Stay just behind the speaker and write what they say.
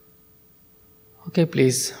Okay,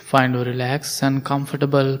 please find a relaxed and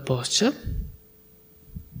comfortable posture.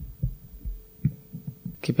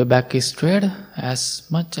 Keep your back straight as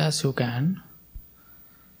much as you can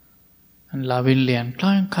and lovingly and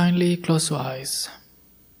kindly close your eyes.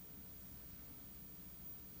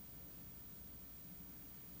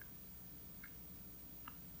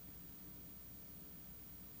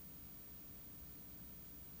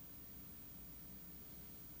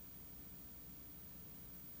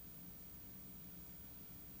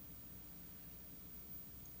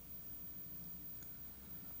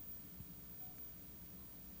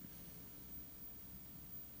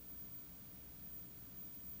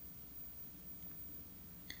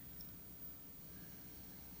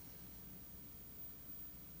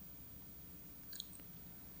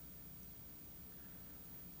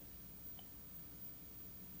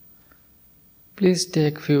 Please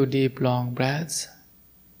take few deep long breaths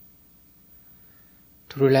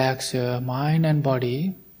to relax your mind and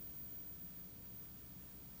body.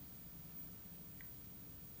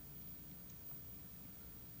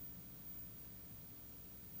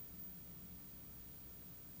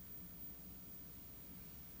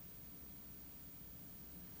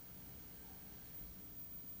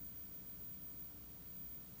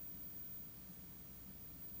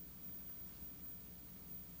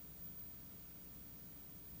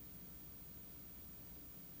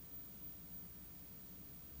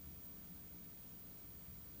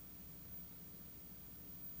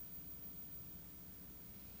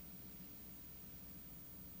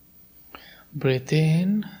 Breathe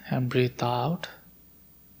in and breathe out,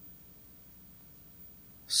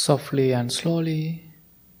 softly and slowly.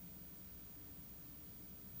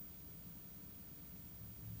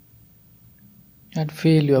 And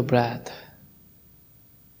feel your breath.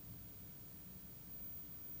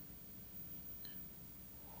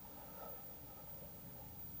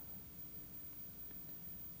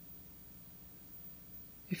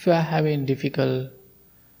 If you are having difficult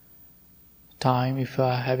time, if you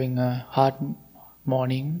are having a hard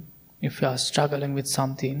morning, if you are struggling with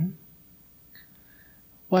something,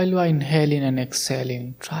 while you are inhaling and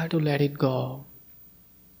exhaling, try to let it go.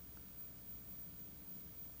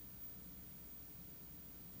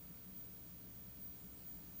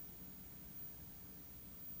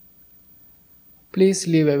 Please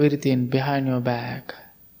leave everything behind your back.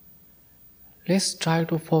 Let's try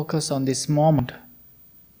to focus on this moment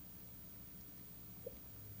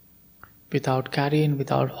without carrying,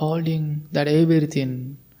 without holding that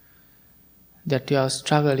everything that you are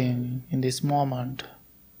struggling in this moment.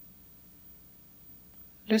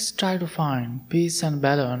 Let's try to find peace and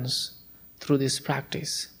balance through this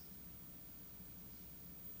practice.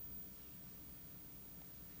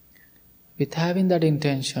 With having that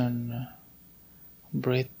intention,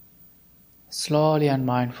 breathe slowly and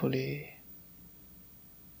mindfully.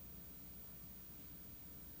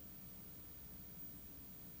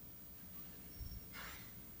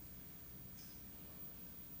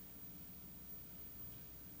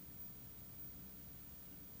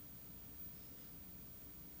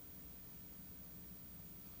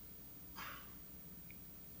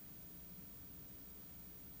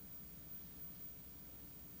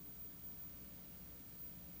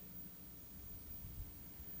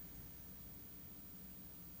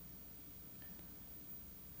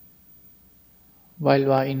 While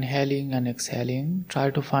you are inhaling and exhaling,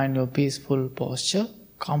 try to find your peaceful posture,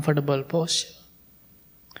 comfortable posture.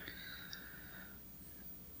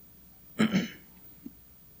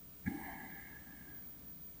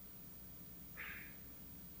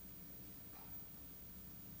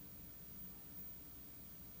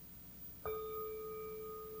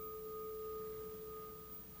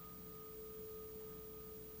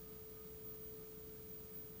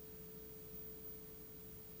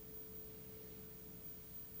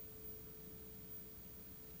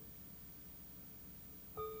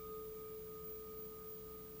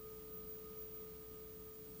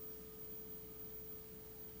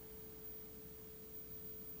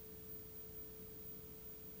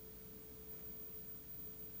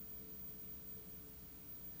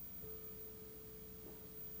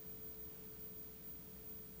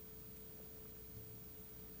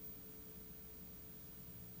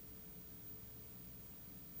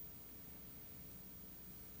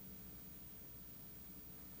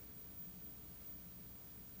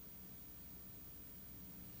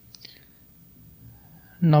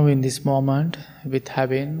 Now in this moment, with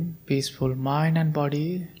having peaceful mind and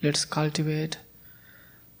body, let's cultivate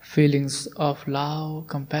feelings of love,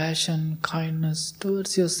 compassion, kindness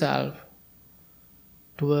towards yourself,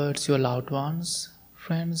 towards your loved ones,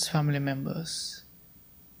 friends, family members,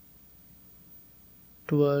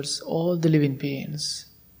 towards all the living beings.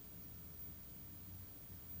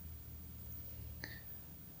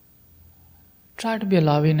 Try to be a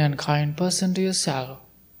loving and kind person to yourself.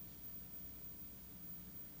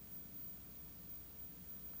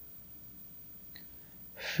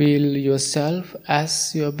 Feel yourself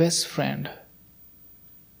as your best friend.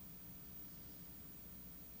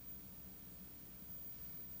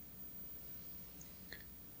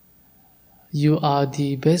 You are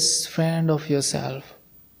the best friend of yourself.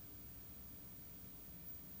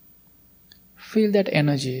 Feel that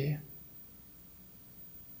energy.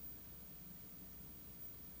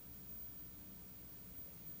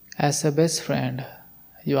 As a best friend,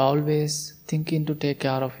 you are always thinking to take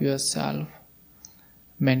care of yourself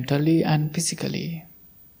mentally and physically.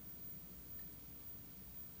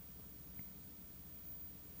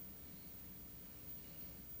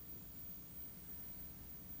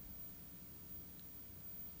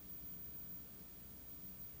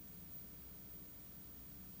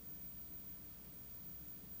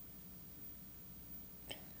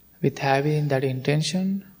 With having that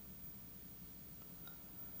intention,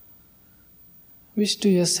 wish to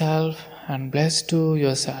yourself and bless to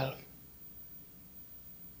yourself.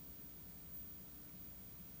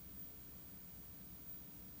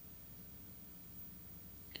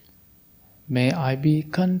 May I be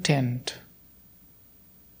content.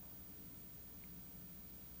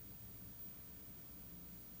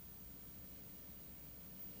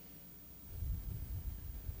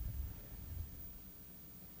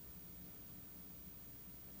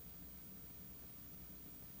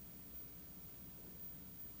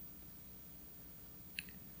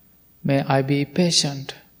 May I be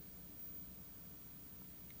patient.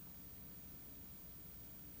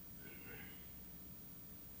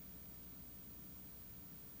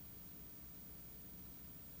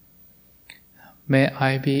 May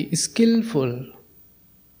I be skillful.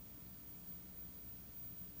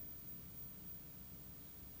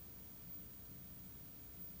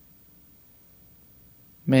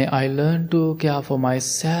 May I learn to care for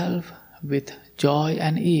myself with joy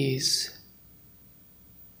and ease.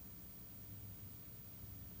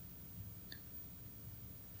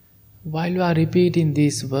 While you are repeating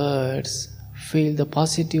these words, feel the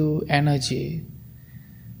positive energy.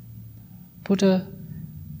 Put a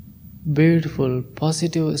beautiful,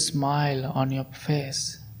 positive smile on your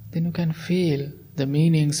face. Then you can feel the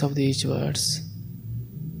meanings of these words.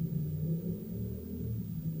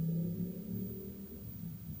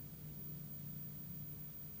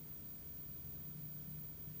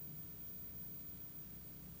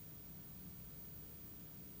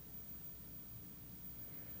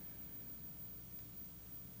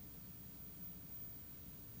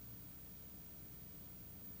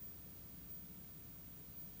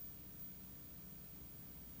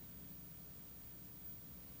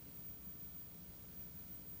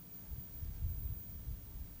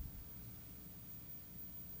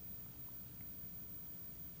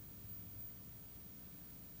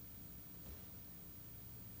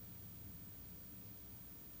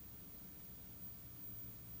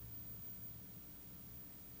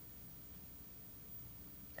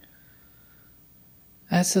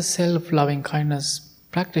 As a self-loving kindness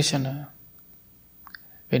practitioner,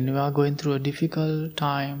 when you are going through a difficult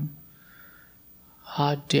time,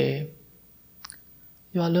 hard day,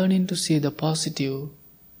 you are learning to see the positive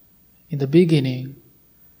in the beginning.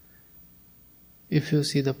 If you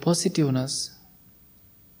see the positiveness,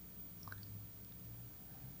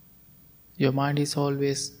 your mind is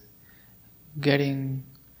always getting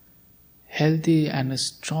healthy and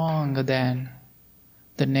stronger than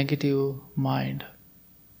the negative mind.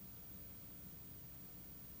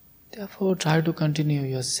 Therefore, try to continue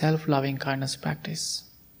your self-loving kindness practice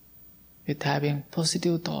with having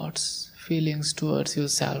positive thoughts, feelings towards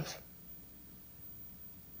yourself.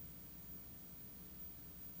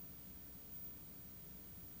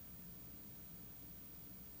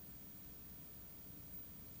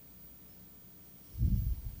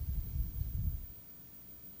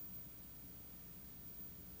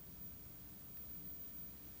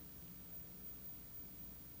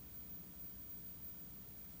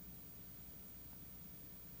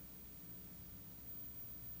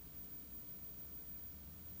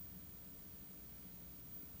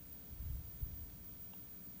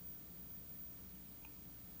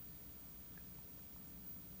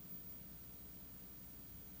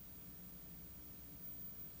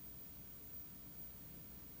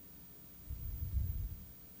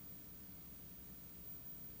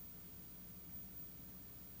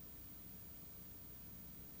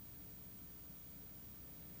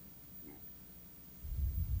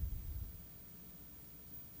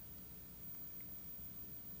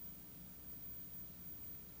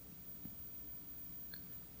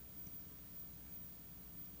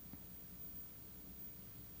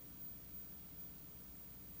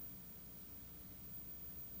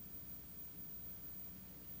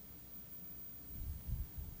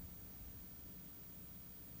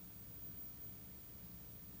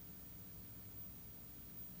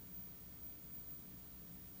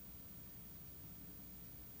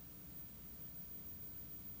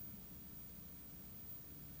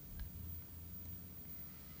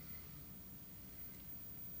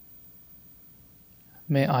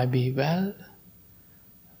 May I be well.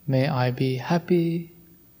 May I be happy.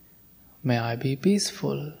 May I be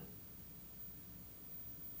peaceful.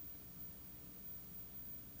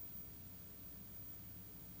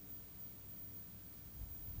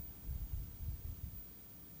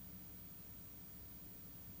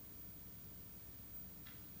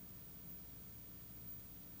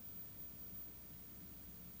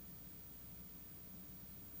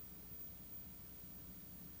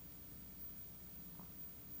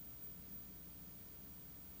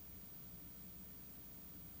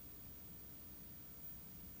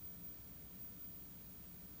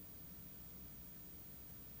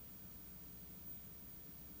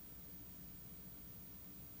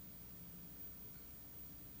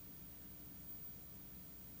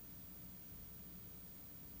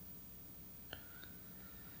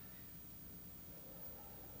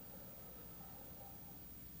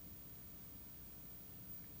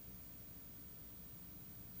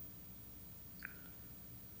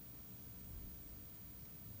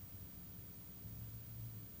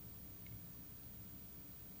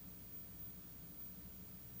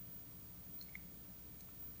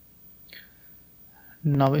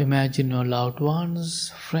 Now imagine your loved ones,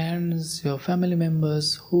 friends, your family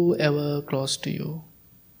members, whoever close to you.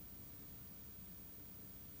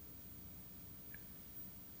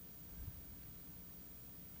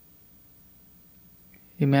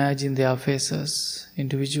 Imagine their faces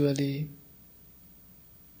individually.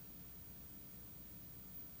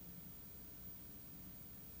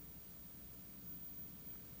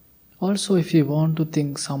 Also, if you want to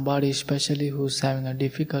think somebody especially who's having a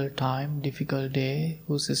difficult time, difficult day,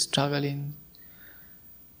 who's struggling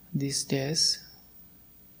these days,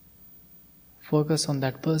 focus on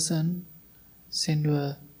that person, send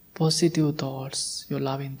your positive thoughts, your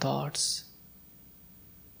loving thoughts.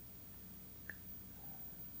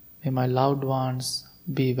 May my loved ones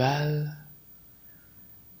be well.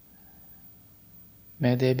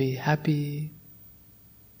 May they be happy.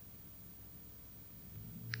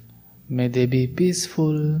 May they be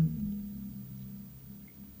peaceful.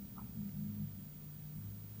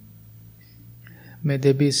 May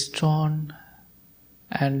they be strong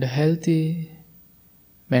and healthy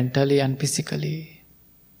mentally and physically.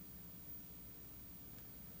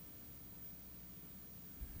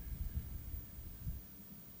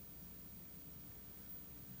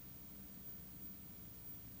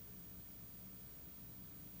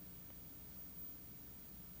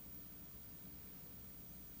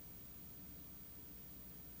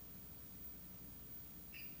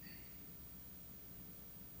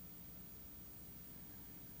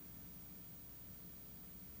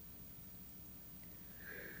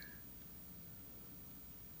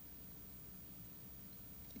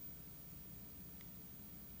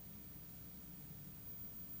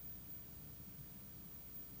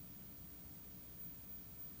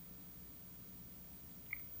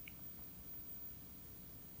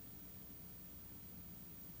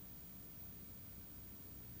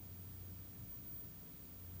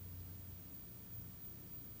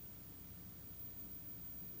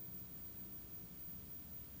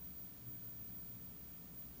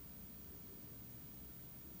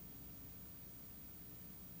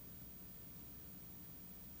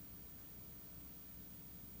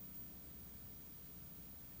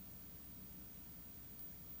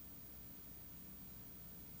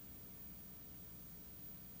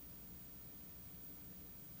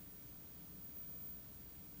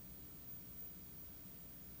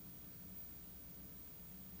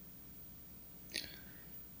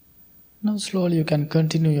 Now slowly you can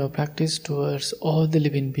continue your practice towards all the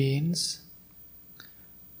living beings.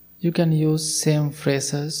 You can use same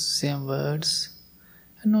phrases, same words,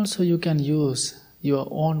 and also you can use your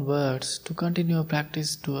own words to continue your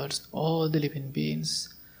practice towards all the living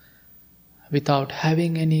beings without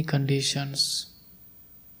having any conditions.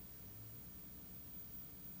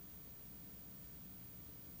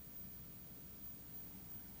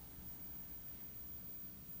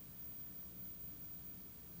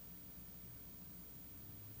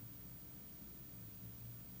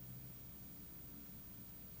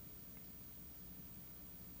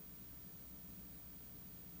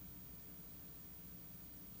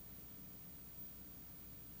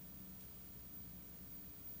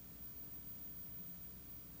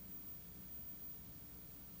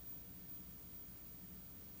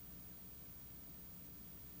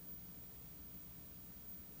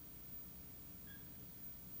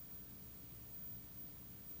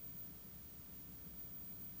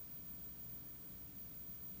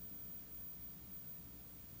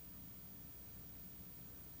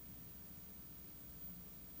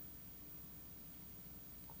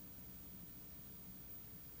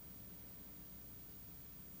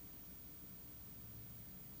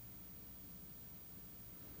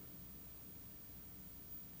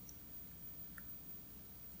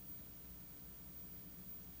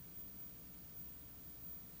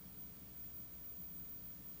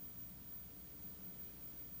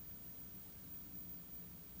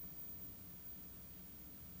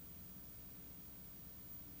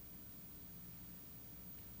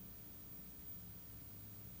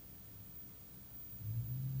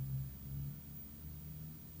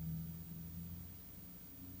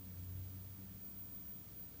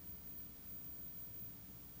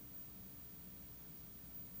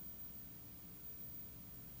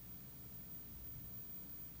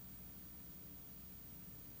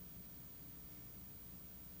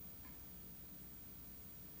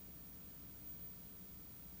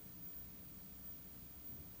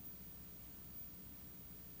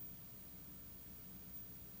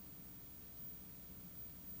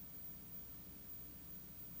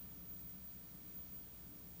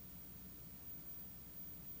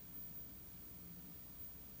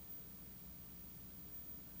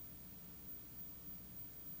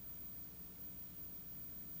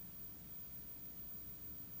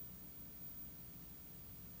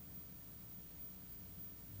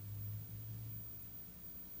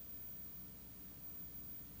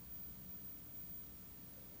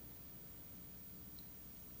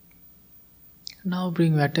 Now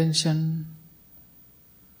bring your attention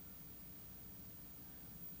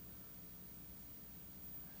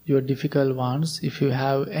your difficult ones. If you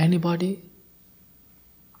have anyone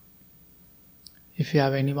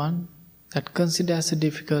that consider as a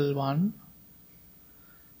difficult one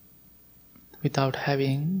without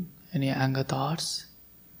having any anger thoughts,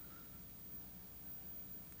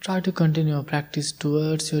 try to continue your practice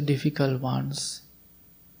towards your difficult ones.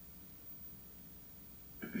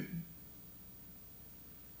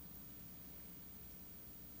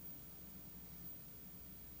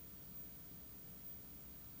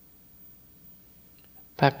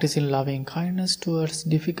 Practicing loving kindness towards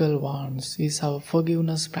difficult ones is our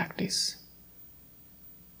forgiveness practice.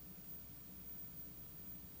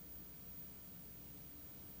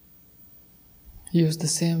 Use the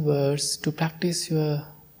same words to practice your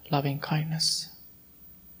loving kindness.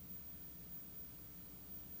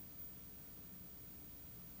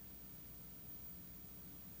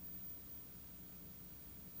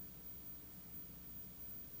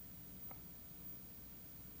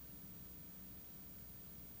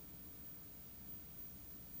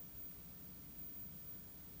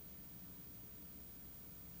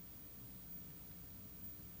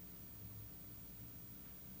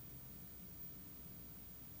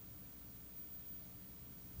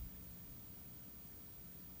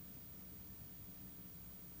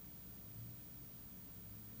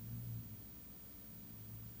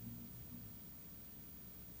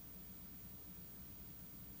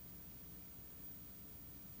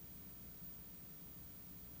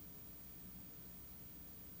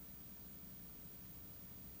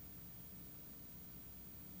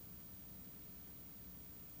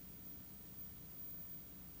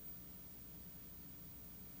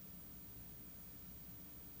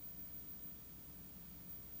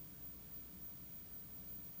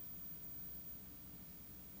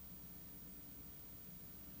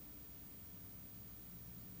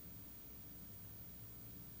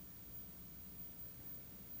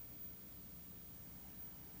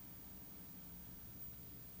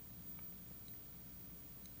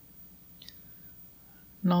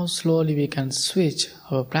 Now slowly we can switch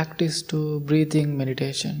our practice to breathing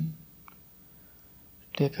meditation.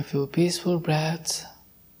 Take a few peaceful breaths,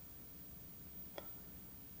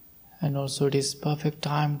 and also it is perfect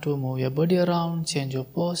time to move your body around, change your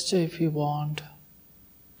posture if you want.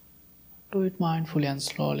 Do it mindfully and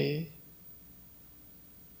slowly.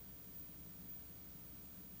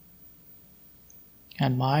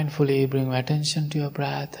 And mindfully bring your attention to your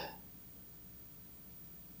breath,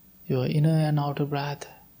 your inner and outer breath.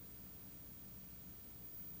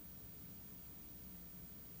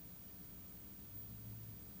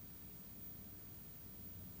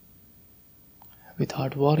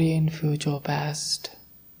 Without worrying future or past,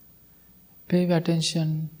 pay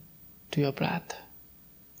attention to your breath.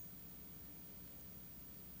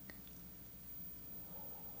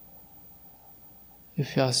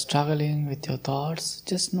 If you are struggling with your thoughts,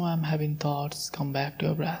 just know I'm having thoughts. Come back to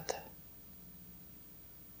your breath.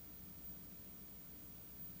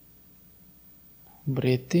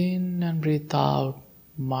 Breathe in and breathe out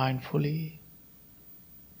mindfully.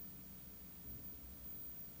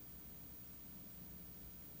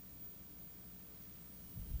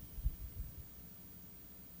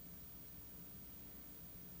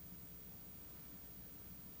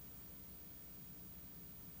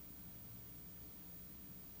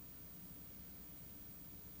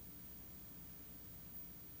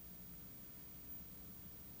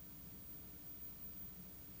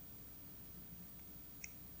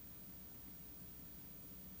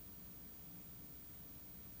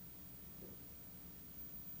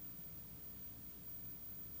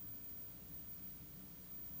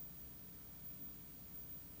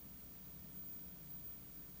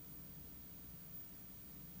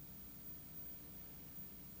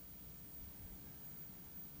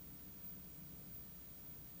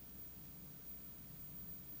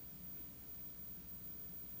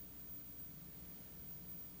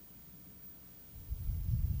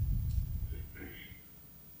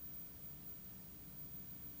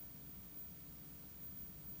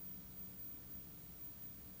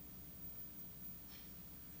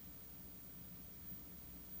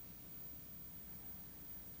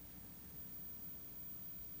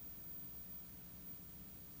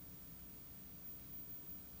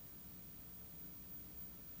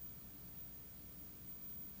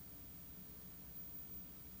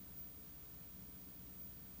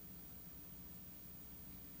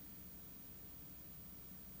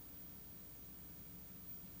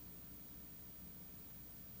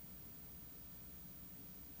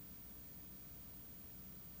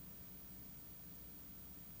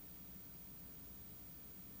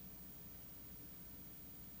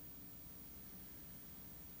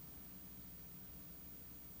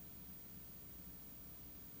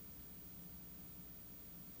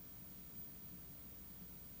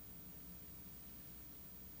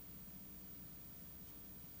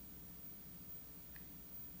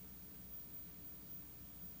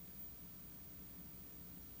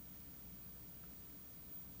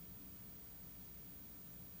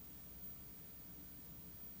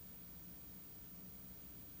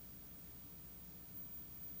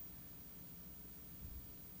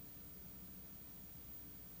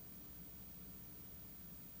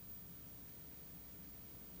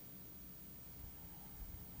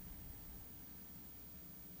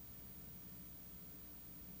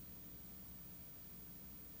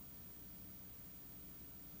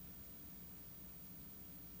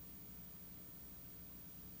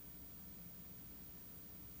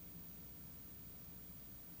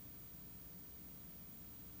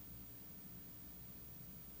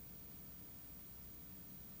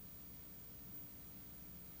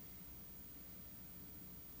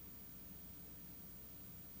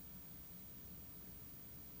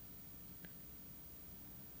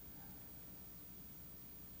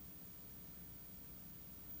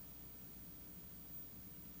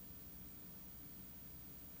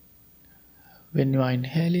 When you are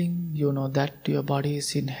inhaling, you know that your body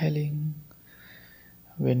is inhaling.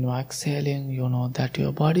 When you are exhaling, you know that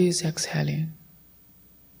your body is exhaling.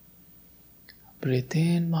 Breathe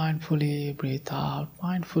in mindfully, breathe out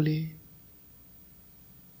mindfully.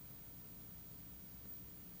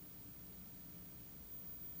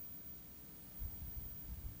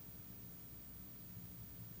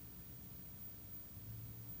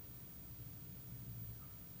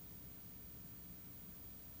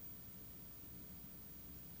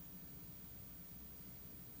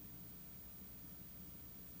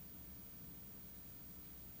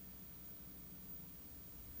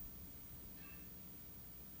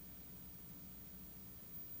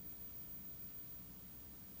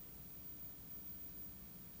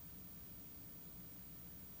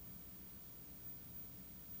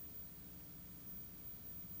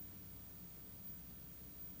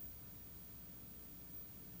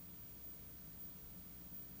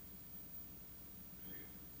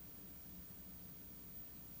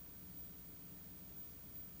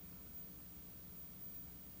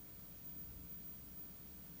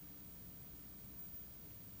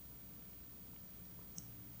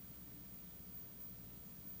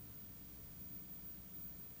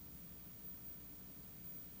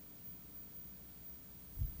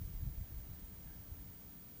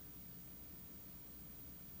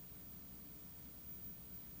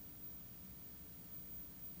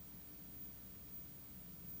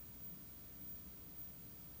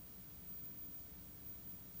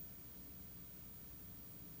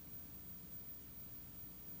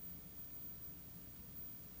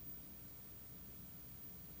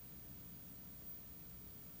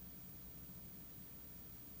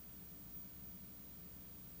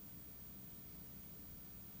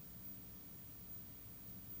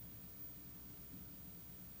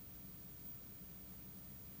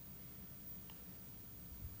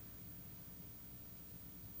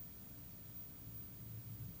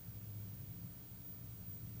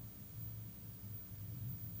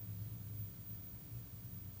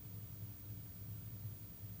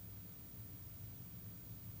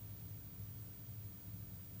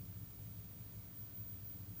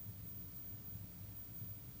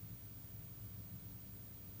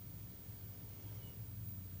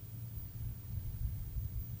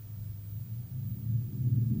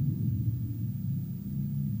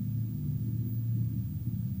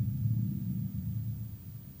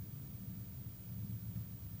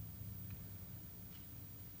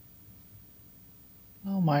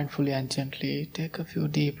 Now mindfully and gently take a few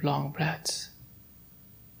deep long breaths.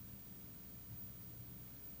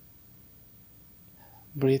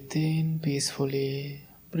 Breathe in peacefully,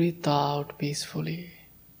 breathe out peacefully.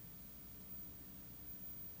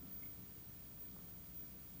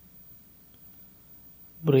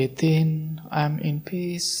 Breathe in, I am in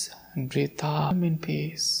peace, and breathe out, I am in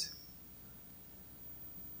peace.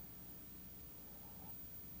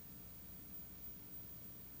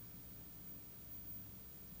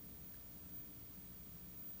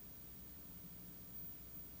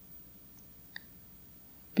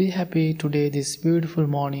 Be happy today, this beautiful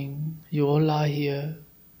morning. You all are here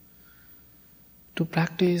to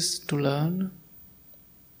practice, to learn.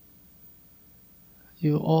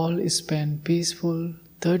 You all spend peaceful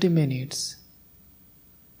 30 minutes,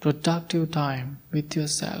 productive time with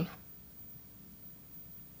yourself.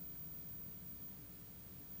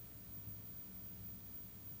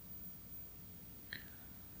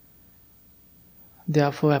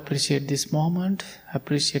 Therefore, appreciate this moment,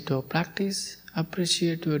 appreciate your practice,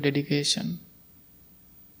 appreciate your dedication.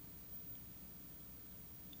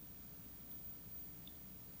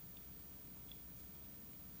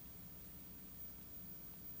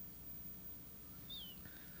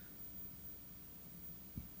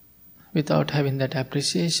 Without having that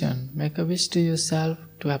appreciation, make a wish to yourself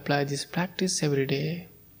to apply this practice every day.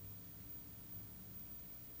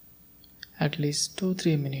 At least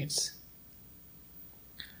 2-3 minutes.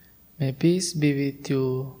 May peace be with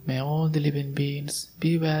you. May all the living beings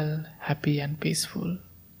be well, happy and peaceful.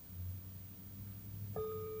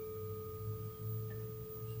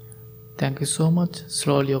 Thank you so much.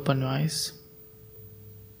 Slowly open your eyes.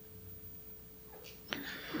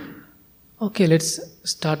 Okay, let's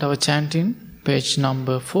start our chanting. Page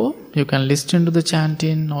number 4. You can listen to the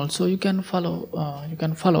chanting. Also, you can follow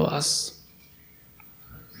us.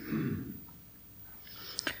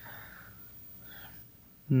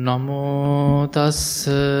 Namo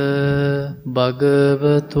tassa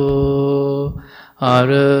bhagavato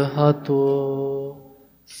arahato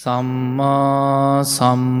samma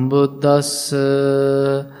sambuddhassa.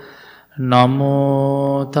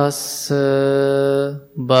 Namo tassa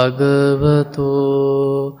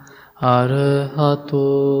bhagavato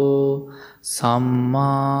Arahato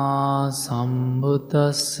Samma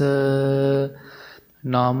Sambuddhassa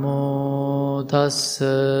Namo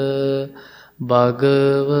Tassa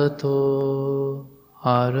Bhagavato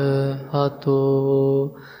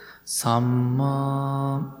Arahato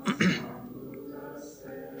Samma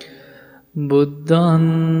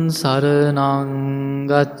Buddhan Saranang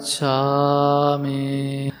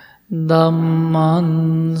Gacchami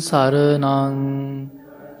Dhamman Saranang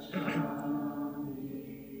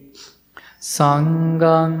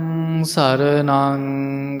Sanghang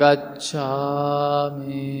Saranang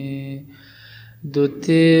Gacchami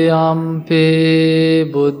Dutiyampi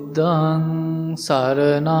Buddhang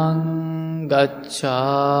Saranang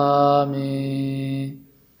Gacchami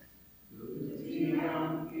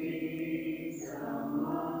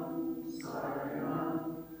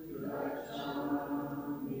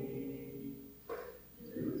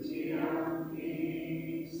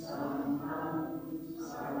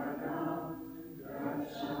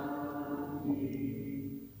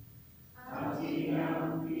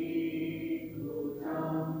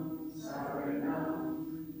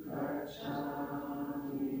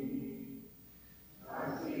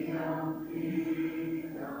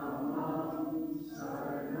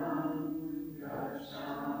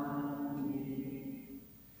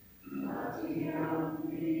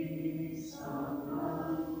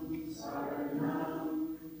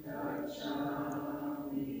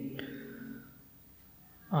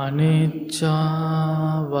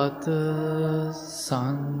Anicca vata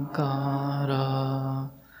sankhara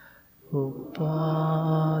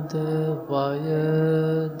upadavaya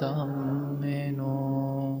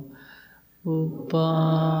dhammeno upajitva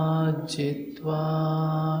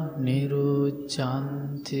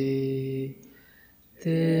nirucchanti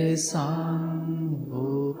tesang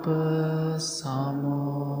upasamo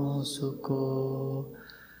sukho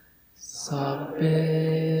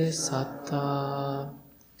sabbe satta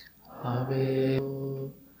Aveyo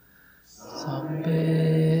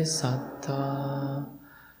sabbe satta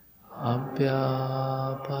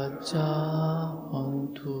abhyapajja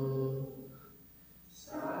hontu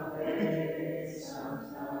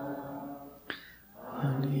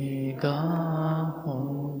aniga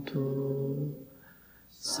hontu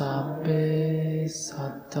sabbe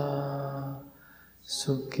satta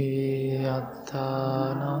sukhi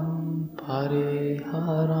attanam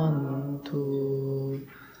pariharantu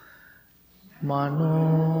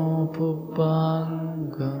Mano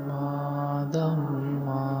pubbangama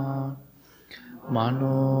dhamma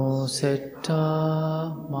Mano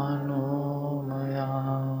setta mano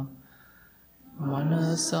maya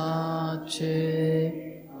Manasace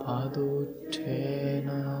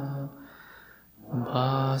paduttena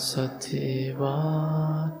Bhasati va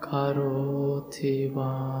karoti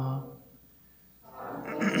va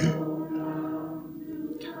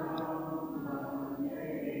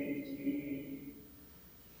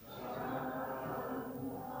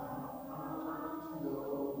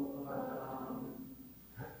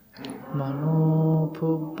Mano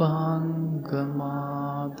pubbangama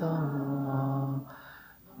dhamma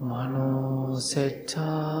Mano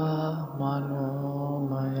setta mano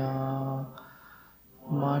maya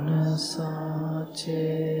Manasace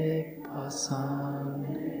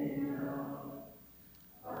pasannena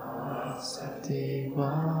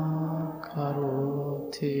Sativa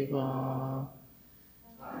karotiva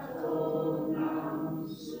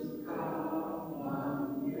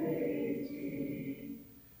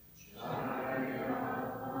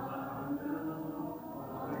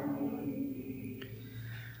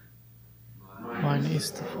Mind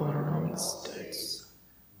is the forerunner of its states.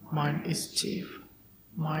 Mind is chief.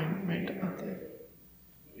 Mind made other.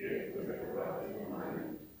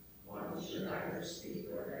 One should neither speak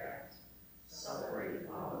or act. Suffering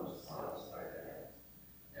follows thoughts by that.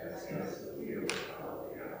 As does the wheel follow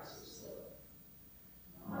the ox's foot.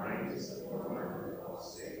 Mind is the forerunner of all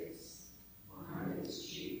states. Mind is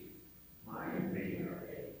chief. Mind may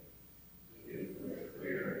narrate. If with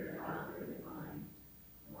clear and confident mind,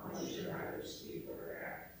 one should either speak or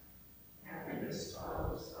act. Happiness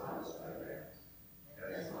follows thoughts by that.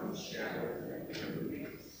 As one shadow that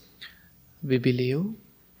illuminates. We believe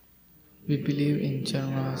in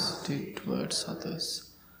generosity towards others.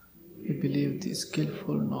 We believe the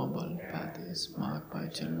skillful, noble path is marked by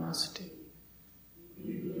generosity.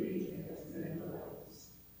 We believe in as many levels.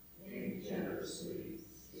 Think generously,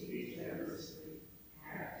 speak generously,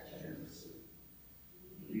 act generously.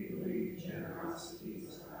 We believe generosity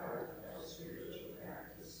is the heart of our spiritual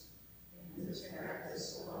practice, and this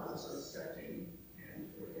practice allows us accepting and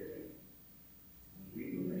forgiving. We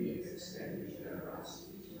believe extending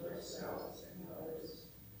generosity to ourselves and others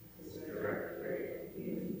is a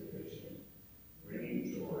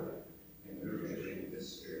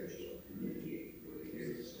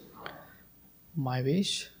My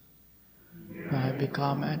wish, may I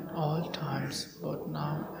become at all times, both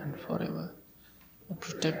now and forever, a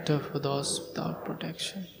protector for those without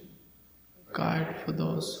protection, guide for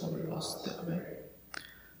those who have lost their way,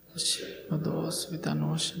 a shield for those with an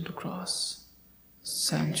ocean to cross, a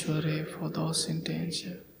sanctuary for those in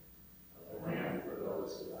danger, a land for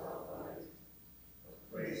those without light,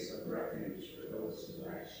 a place of refuge for those who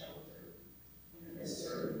lack shelter, and a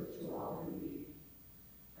servant to all in need.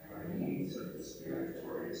 By means of this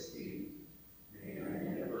meritorious deed, may I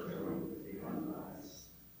never turn with the unwise,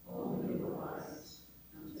 only the wise,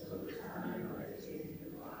 until the time I take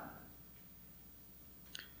in life.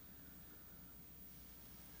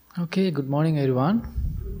 Okay, good morning everyone.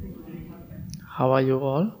 How are you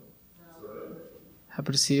all?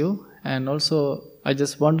 Happy to see you. And also, I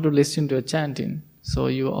just wanted to listen to your chanting. So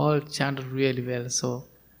you all chanted really well. So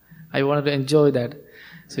I wanted to enjoy that.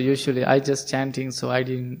 So usually I just chanting, so I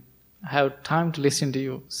didn't have time to listen to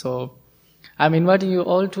you. So I'm inviting you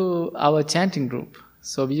all to our chanting group.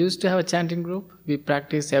 So we used to have a chanting group. We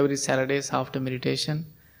practice every Saturdays after meditation.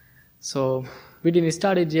 So we didn't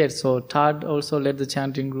start it yet. So Todd also led the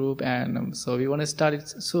chanting group, and so we want to start it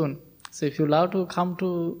soon. So if you love to come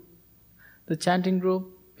to the chanting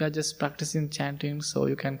group, we are just practicing chanting, so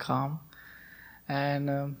you can come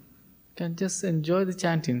and can just enjoy the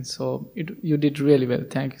chanting. So you did really well.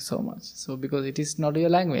 Thank you so much. So because it is not your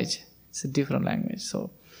language, it's a different language.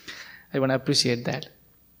 So I want to appreciate that.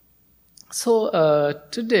 So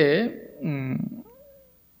today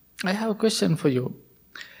I have a question for you.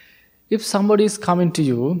 If somebody is coming to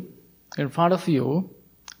you in front of you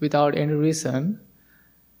without any reason,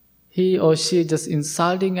 he or she just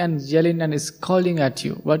insulting and yelling and scolding at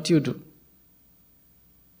you, what do you do?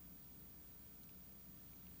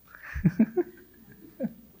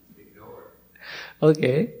 Ignore.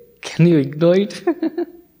 Okay, can you ignore it?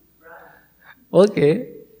 Okay,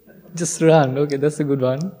 just run. Okay, that's a good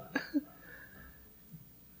one.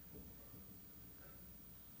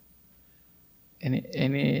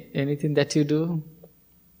 Anything that you do?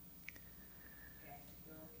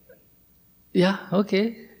 Yeah,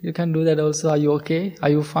 okay. You can do that also. Are you okay? Are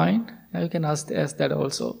you fine? You can ask that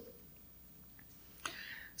also.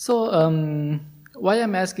 So, why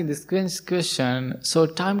I'm asking this question? So,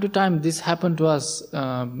 time to time, this happened to us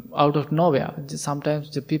out of nowhere. Sometimes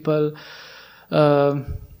the people,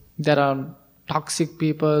 there are toxic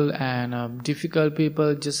people and difficult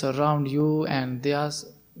people just around you, and they are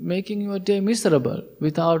making your day miserable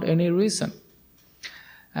without any reason.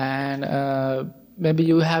 And maybe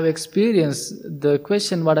you have experienced the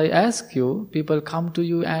question what I ask you. People come to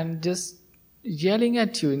you and just yelling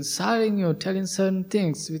at you, insulting you, telling certain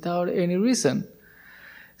things without any reason.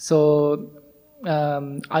 So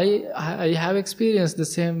I have experienced the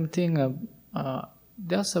same thing.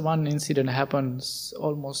 There's one incident happened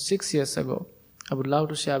almost 6 years ago. I would love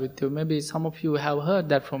to share with you. Maybe some of you have heard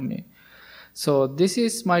that from me. So this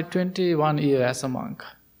is my 21 year as a monk.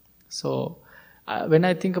 So when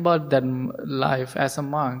I think about that life as a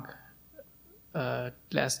monk,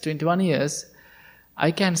 last 21 years,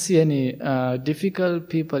 I can't see any difficult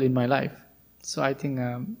people in my life. So I think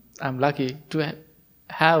I'm lucky to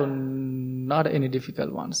have not any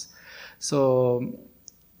difficult ones. So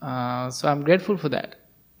I'm grateful for that.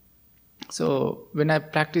 So when I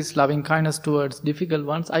practice loving kindness towards difficult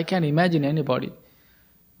ones, I can imagine anybody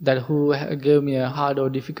that who gave me a hard or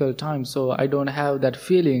difficult time. So I don't have that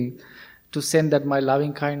feeling to send that my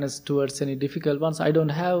loving kindness towards any difficult ones. I don't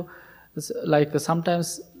have, like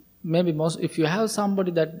sometimes, maybe most, if you have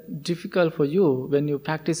somebody that difficult for you, when you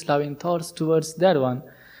practice loving thoughts towards that one,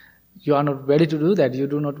 you are not ready to do that. You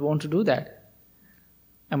do not want to do that.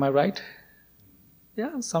 Am I right?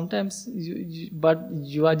 Yeah, sometimes, but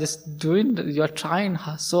you are just doing, you are trying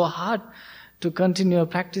so hard to continue your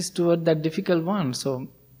practice toward that difficult one. So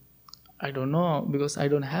I don't know, because I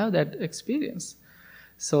don't have that experience.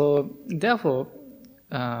 So therefore,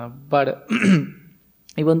 but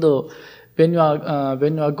even though when you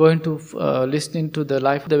are going to listening to the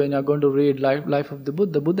life, when you are going to read life of the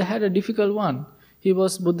Buddha had a difficult one. He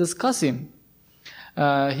was Buddha's cousin.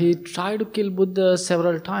 He tried to kill Buddha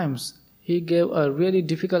several times. He gave a really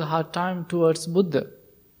difficult, hard time towards Buddha.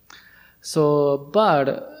 So,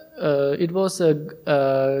 but it was a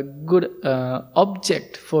good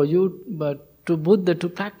object for you, but to Buddha to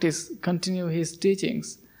practice, continue his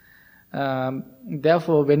teachings.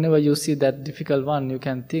 Therefore, whenever you see that difficult one, you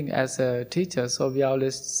can think as a teacher. So we are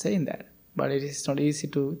always saying that, but it is not easy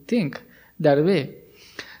to think that way.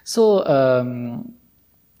 So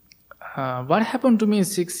what happened to me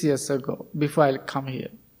 6 years ago before I come here?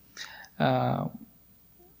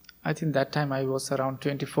 I think that time I was around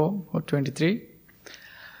 24 or 23.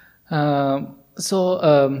 I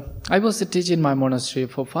was a teacher in my monastery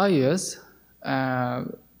for 5 years. Uh,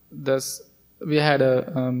 thus, we had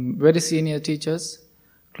very senior teachers,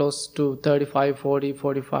 close to 35, 40,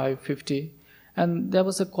 45, 50. And there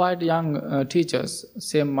was a quite young teachers,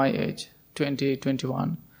 same my age, 20,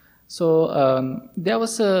 21. So there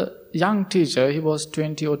was a young teacher, he was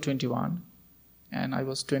 20 or 21, and I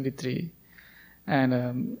was 23.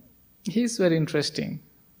 And he's very interesting,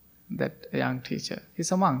 that young teacher.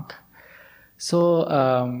 He's a monk. So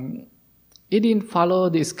he didn't follow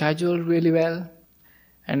the schedule really well,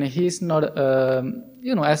 and he's not.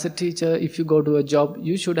 As a teacher, if you go to a job,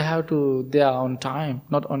 you should have to there on time,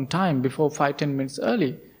 not on time, before 5-10 minutes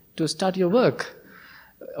early to start your work.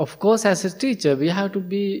 Of course, as a teacher, we have to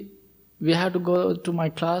go to my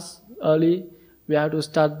class early. We have to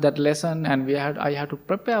start that lesson, and I have to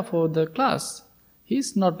prepare for the class.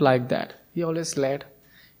 He's not like that. He always late.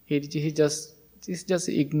 He just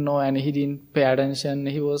ignore, and he didn't pay attention.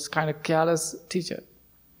 He was kind of careless teacher.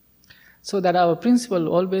 So that our principal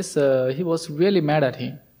always, he was really mad at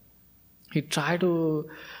him. He tried to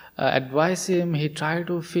advise him. He tried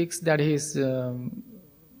to fix that his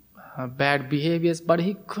bad behaviors, but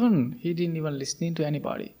he couldn't. He didn't even listen to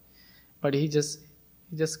anybody. But he just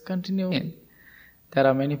continued. There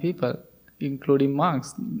are many people, including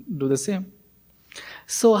monks, do the same.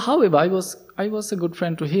 So, however, I was a good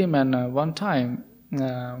friend to him, and one time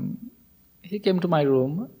he came to my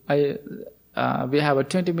room. We have a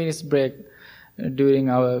 20 minutes break during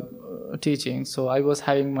our teaching. So I was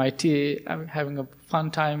having my tea, having a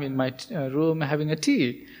fun time in my room, having a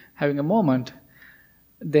tea, having a moment.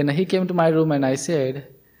 Then he came to my room, and I said,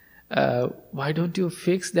 "Why don't you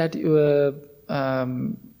fix that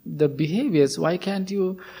the behaviors? Why can't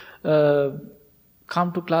you?"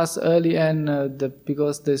 Come to class early, and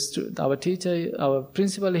because our teacher, our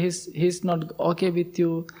principal, he's not okay with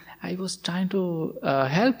you. I was trying to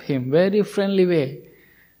help him, very friendly way.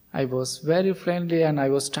 I was very friendly, and I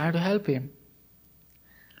was trying to help him.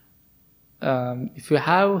 If you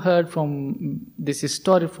have heard from this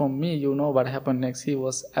story from me, you know what happened next. He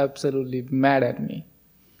was absolutely mad at me.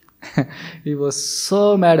 He was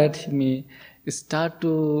so mad at me. He started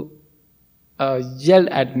to yell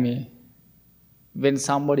at me. When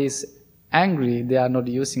somebody is angry, they are not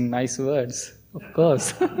using nice words, of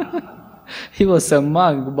course. He was a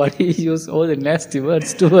monk, but he used all the nasty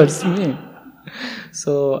words towards me.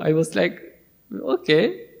 So I was like,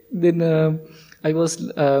 okay. Then I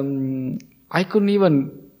couldn't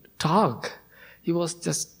even talk. It was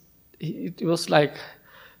like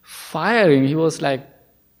firing. He was like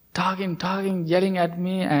talking, yelling at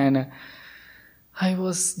me, and I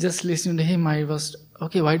was just listening to him. I was,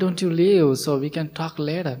 okay, why don't you leave so we can talk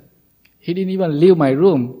later? He didn't even leave my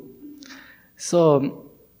room.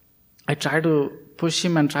 So I tried to push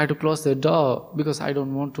him and try to close the door because I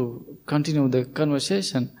don't want to continue the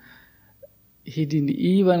conversation. He didn't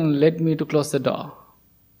even let me to close the door.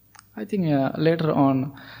 I think later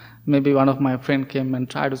on, maybe one of my friends came and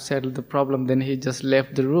tried to settle the problem. Then he just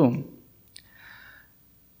left the room.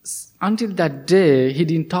 Until that day, he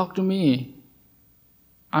didn't talk to me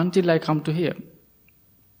until I come to here.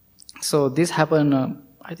 So this happened,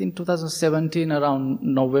 I think 2017, around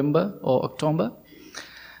November or October.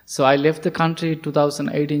 So I left the country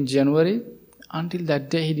 2018 January. Until that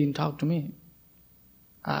day, he didn't talk to me.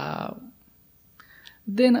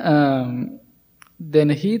 Then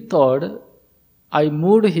he thought I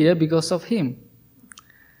moved here because of him.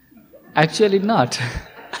 Actually not.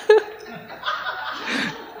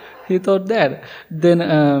 He thought that. Then,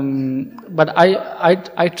 but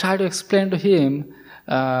I tried to explain to him,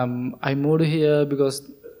 I moved here because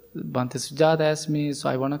Bhante Sujata asked me, so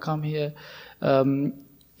I want to come here.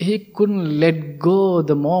 He couldn't let go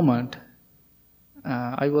the moment.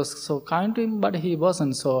 I was so kind to him, but he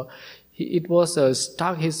wasn't. So it was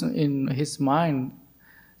stuck in his mind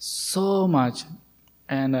so much.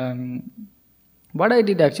 And what I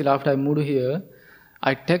did actually after I moved here,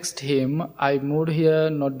 I text him, I moved here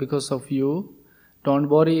not because of you. Don't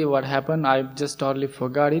worry what happened. I just totally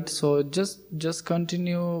forgot it. So just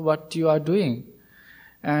continue what you are doing.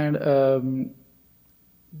 And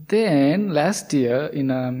then last year, in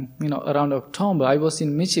around October, I was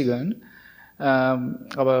in Michigan,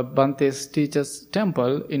 our Bhante's teacher's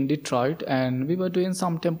temple in Detroit, and we were doing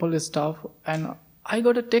some temple stuff, and I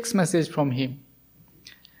got a text message from him.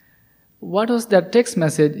 What was that text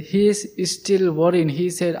message? He is still worrying.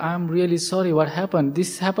 He said, "I'm really sorry. What happened?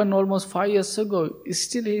 This happened almost 5 years ago."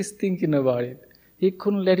 Still he is thinking about it. He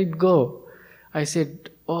couldn't let it go. I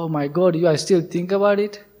said, "Oh my God, you are still thinking about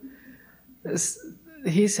it?"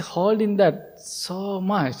 He's holding that so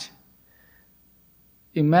much.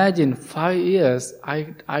 Imagine 5 years,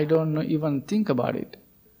 I don't know, even think about it.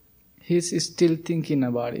 He's still thinking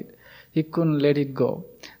about it. He couldn't let it go.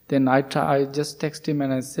 Then I just text him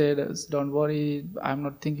and I said, don't worry, I'm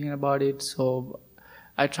not thinking about it. So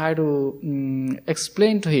I try to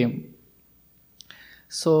explain to him.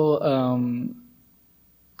 So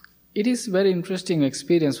it is very interesting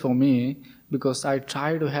experience for me, because I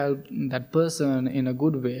try to help that person in a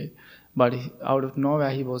good way, but out of nowhere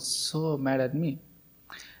he was so mad at me.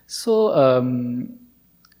 So,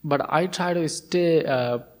 but I try to stay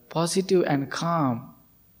positive and calm.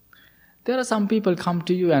 There are some people come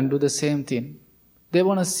to you and do the same thing. They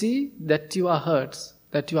want to see that you are hurt,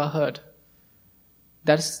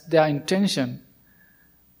 That's their intention.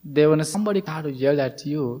 They want somebody try to yell at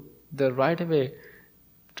you the right way.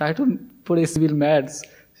 Try to put a civil mad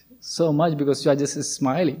so much because you are just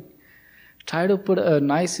smiling. Try to put a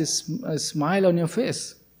nice smile on your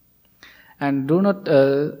face. And do not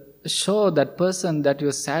show that person that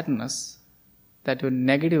your sadness, that your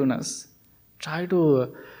negativeness. Try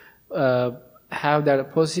to have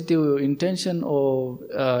that positive intention or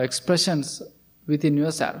expressions within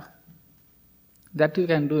yourself. That you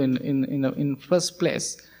can do in first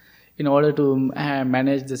place in order to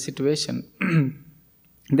manage the situation.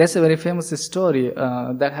 There's a very famous story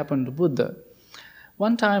that happened to Buddha.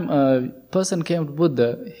 One time a person came to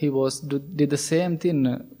Buddha, he did the same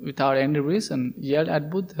thing without any reason, yelled at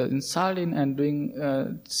Buddha, insulting and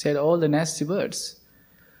said all the nasty words.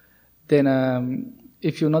 Then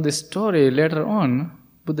if you know the story, later on,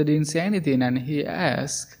 Buddha didn't say anything and he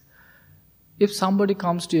asked, if somebody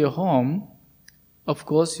comes to your home, of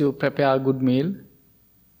course you prepare a good meal,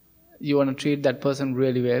 you want to treat that person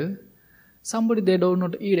really well. Somebody, they do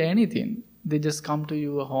not eat anything. They just come to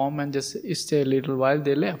your home and just stay a little while,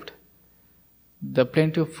 they left. There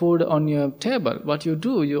plenty of food on your table. What you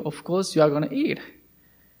do, of course you are going to eat,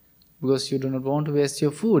 because you do not want to waste your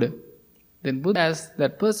food. Then Buddha asked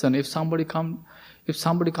that person, if somebody come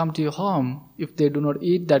to your home, if they do not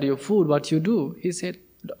eat that your food, what you do? He said,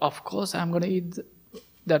 of course I'm going to eat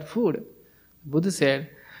that food. Buddha said,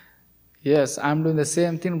 yes, I'm doing the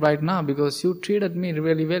same thing right now because you treated me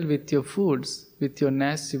really well with your foods, with your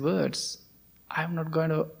nasty words. I'm not going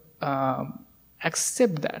to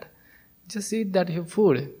accept that. Just eat that your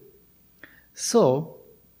food. So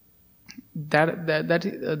that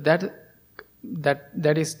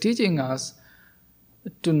is teaching us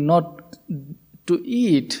to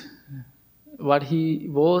eat what he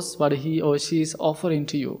or she is offering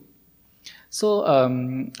to you. So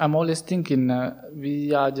I'm always thinking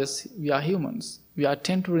we are humans. We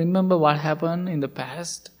tend to remember what happened in the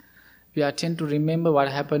past. We tend to remember what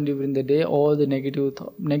happened during the day, all the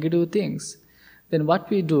negative things. Then what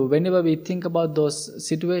we do, whenever we think about those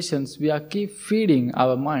situations, we keep feeding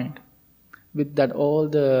our mind with that all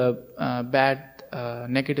the bad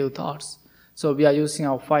negative thoughts. So we are using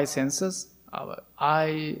our 5 senses, our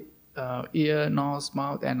eye, ear, nose,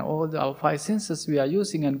 mouth, and all our 5 senses we are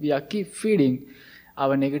using, and we keep feeding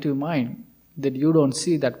our negative mind that you don't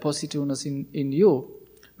see that positiveness in you.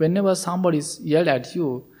 Whenever somebody's yelled at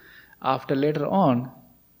you, after later on,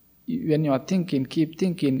 when you are thinking, keep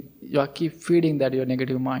thinking, you keep feeding that your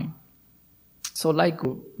negative mind. So like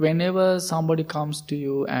whenever somebody comes to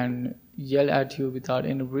you and yell at you without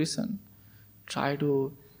any reason, try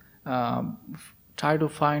to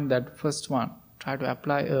find that first one. Try to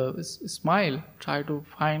apply a smile. Try to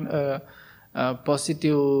find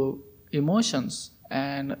positive emotions,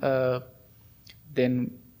 and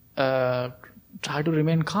then try to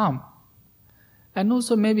remain calm. And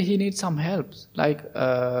also maybe he needs some help. Like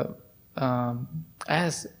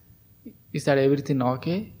ask, is that everything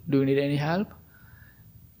okay? Do you need any help?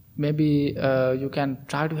 Maybe you can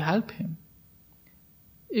try to help him.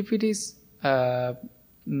 If it is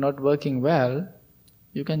not working well,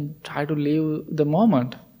 you can try to leave the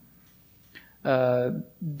moment.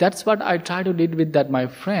 That's what I tried to did with that my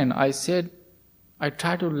friend. I said I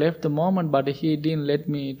tried to leave the moment, but he didn't let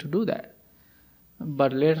me to do that.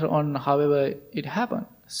 But later on, however, it happened.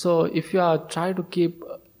 So if you are trying to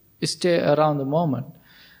stay around the moment,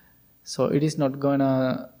 so it is not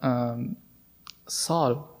gonna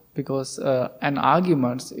solve, because an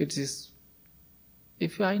argument,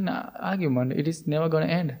 if you are in an argument, it is never gonna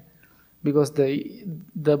end. Because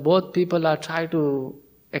the both people are trying to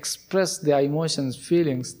express their emotions,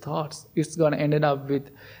 feelings, thoughts. It's going to end up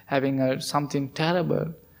with having something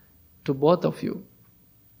terrible to both of you.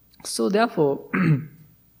 So therefore,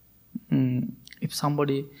 if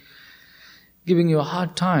somebody giving you a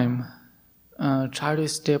hard time, try to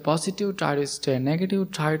stay positive, try to stay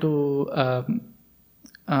negative, try to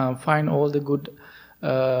find all the good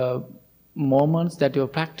moments that you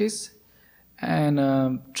practice, and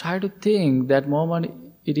try to think that moment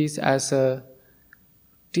it is as a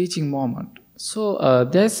teaching moment. So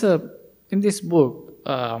there's a in this book,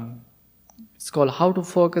 it's called How to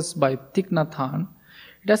Focus by Thich Nhat Hanh.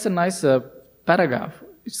 It has a nice paragraph.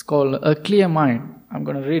 It's called A Clear Mind. I'm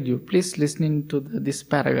going to read you. Please listening to this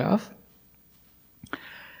paragraph.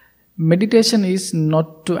 Meditation is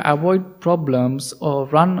not to avoid problems or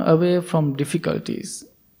run away from difficulties.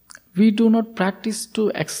 We do not practice to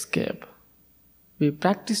escape. We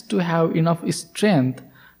practice to have enough strength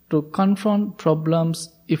to confront problems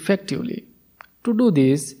effectively. To do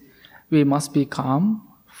this, we must be calm,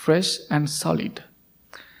 fresh, and solid.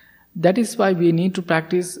 That is why we need to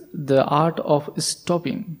practice the art of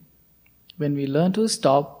stopping. When we learn to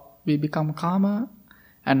stop, we become calmer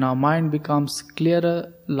and our mind becomes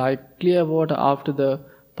clearer like clear water after the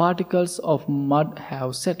particles of mud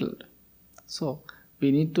have settled. So,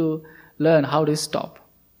 we need to learn how to stop.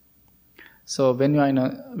 So when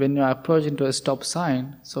you approach into a stop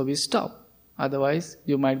sign, so we stop. Otherwise,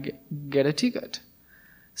 you might get a ticket.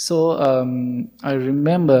 So I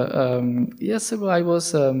remember years ago I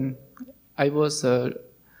was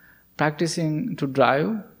practicing to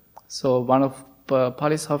drive. So one of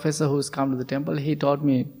police officer who's come to the temple, he taught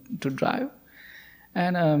me to drive,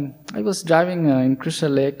 and I was driving in Krishna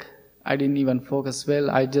Lake. I didn't even focus well.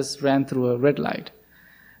 I just ran through a red light.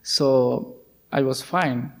 So I was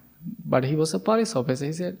fine, but he was a police officer.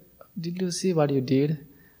 He said, "Did you see what you did?"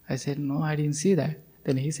 I said, "No, I didn't see that."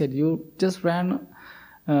 Then he said, "You just ran.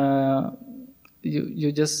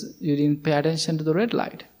 You didn't pay attention to the red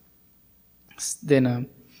light." Then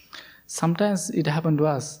sometimes it happened to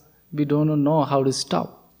us. We don't know how to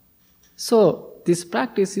stop. So this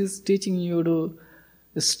practice is teaching you to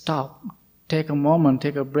stop, take a moment,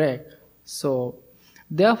 take a break. So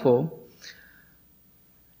therefore,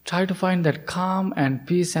 try to find that calm and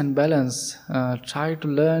peace and balance. Try to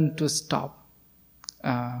learn to stop,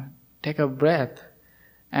 take a breath,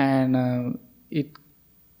 and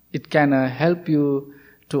it can help you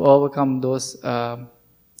to overcome those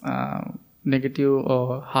negative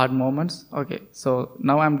or hard moments. Okay, so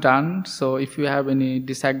now I'm done. So if you have any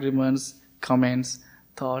disagreements, comments,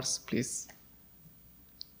 thoughts, please.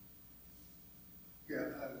 Yeah,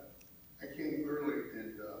 I came early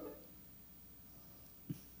and there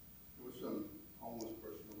was some homeless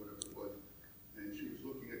person or whatever it was, and she was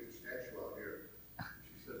looking at the statue out here.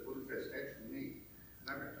 She said, "What does that statue mean?" And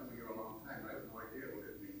I've been coming here a long time. I have no idea what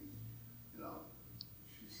it means. You know,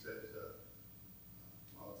 she said,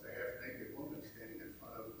 "Well, it's a half-naked woman standing in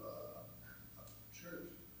front of a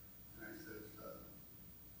church." And I said,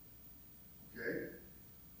 "Okay."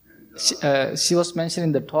 And She was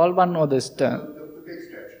mentioning the tall one or the the big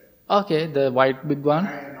statue. Okay, the white big one. I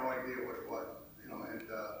had no idea what it was, you know, and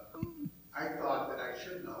I thought that I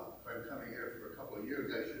should know. If I'm coming here for a couple of years,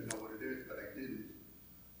 I should know what it is, but I didn't.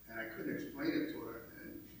 And I couldn't explain it to her. And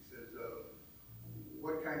she says,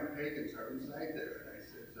 "What kind of pagans are inside there?" And I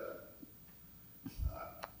said,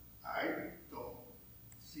 "I don't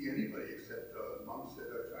see anybody except monks that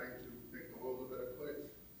are trying to make the world a better place.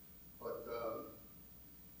 But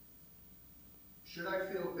should I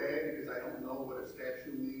feel bad because I don't know what a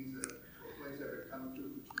statue means for a place I've been coming to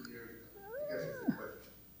for 2 years? I guess is the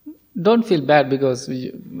question." Don't feel bad because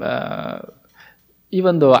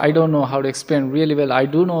even though I don't know how to explain really well, I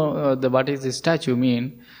do know what is the statue mean.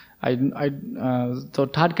 So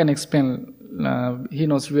Todd can explain. He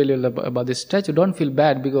knows really well about this statue. Don't feel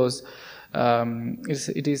bad because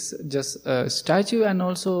it is just a statue, and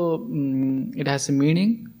also it has a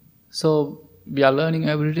meaning. So we are learning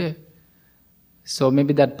every day. So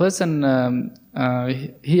maybe that person,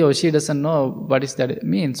 he or she doesn't know what is that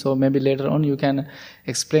mean. So maybe later on you can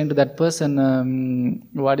explain to that person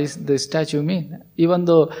what is the statue mean. Even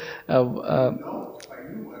though, No, if I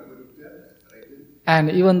knew, I would have done that, but I didn't. and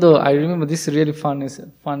even though I remember this really fun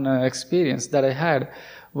experience that I had.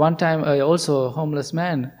 One time, also a homeless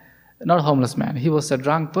man, not homeless man, he was a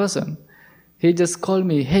drunk person. He just called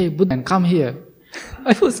me, "Hey, Buddha man, come here."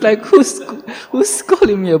 I was like, who's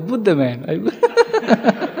calling me a Buddha man?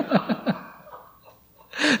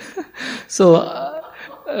 So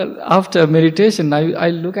after meditation, I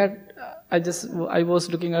was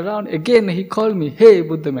looking around. Again, he called me, "Hey,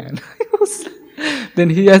 Buddha man." Then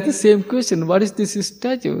he asked the same question, "What is this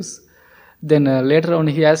statues?" Then later on,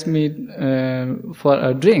 he asked me for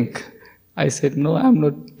a drink. I said, "No, I'm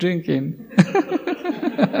not drinking."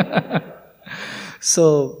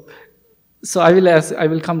 So I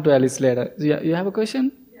will come to Alice later. You have a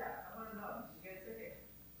question? Yeah, I want to know. Did you get a ticket?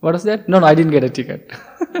 What was that? No, I didn't get a ticket. Did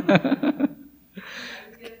you get a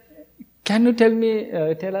ticket? Can you tell me,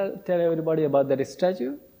 tell everybody about that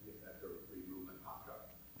statue? Yes, after we move my pop truck.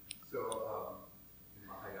 So, in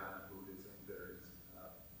Mahayana Buddhism, there's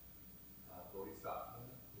Bodhisattva,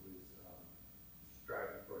 who is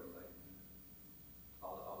striving for enlightenment.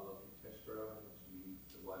 Avalokiteshvara, which means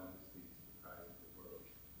the one who sees the prize of the world.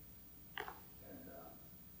 And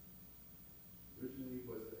originally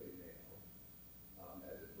was a male,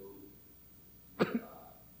 as it moved.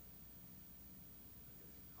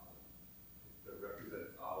 It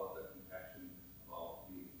represents all of the compassion of all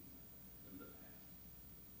beings in the past.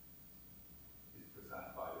 Is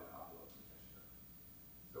personified in Avalokiteshvara.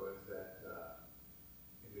 So it's that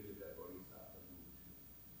image of that Bodhisattva moved to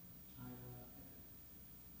China and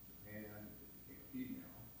Japan. It became a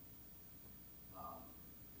female.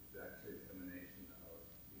 It's actually an emanation of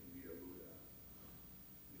the Amida Buddha.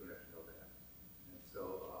 You don't have to know that. And so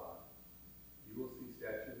you will see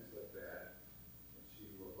statues like that. And she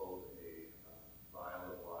will hold a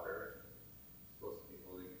vial of water. It's supposed to be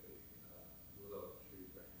holding a willow tree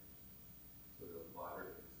branch. So the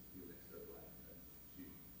water is the elixir of life, and she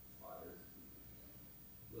waters the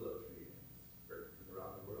willow tree and spreads it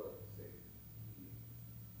around the world to save healing.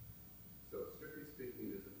 So strictly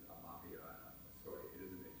speaking, it isn't a Mahayana story.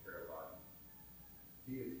 It isn't a Theravada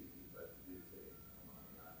deity, but it is a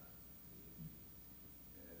Mahayana deity.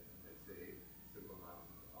 And it's a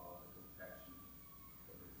symbolizes all the compassion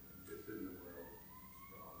that is existed in the world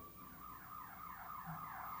for all of humanity.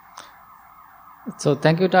 So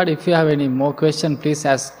thank you, Todd. If you have any more question, please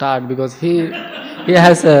ask Todd, because he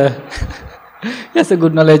has a he has a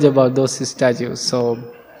good knowledge about those statues. So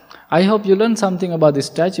I hope you learn something about this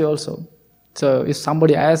statue also. So if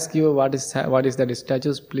somebody asks you what is that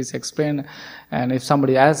statues, please explain. And if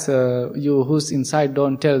somebody asks you who's inside,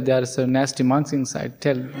 don't tell there's a nasty monks inside.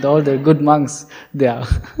 Tell all the good monks there.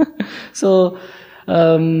 So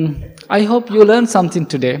I hope you learned something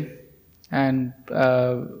today. And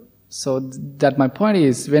so that my point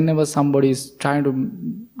is, whenever somebody is trying to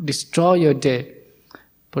destroy your day,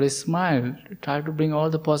 put a smile, try to bring all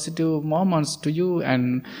the positive moments to you,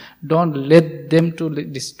 and don't let them to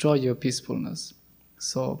destroy your peacefulness.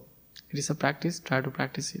 So it is a practice, try to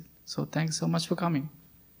practice it. So thanks so much for coming.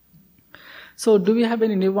 So do we have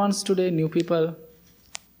any new ones today, new people?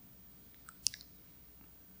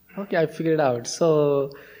 Okay, I figured it out.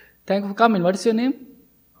 So thank you for coming. What is your name?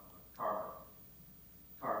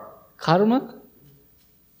 Karma?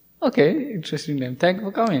 Okay, interesting name. Thank you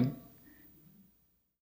for coming.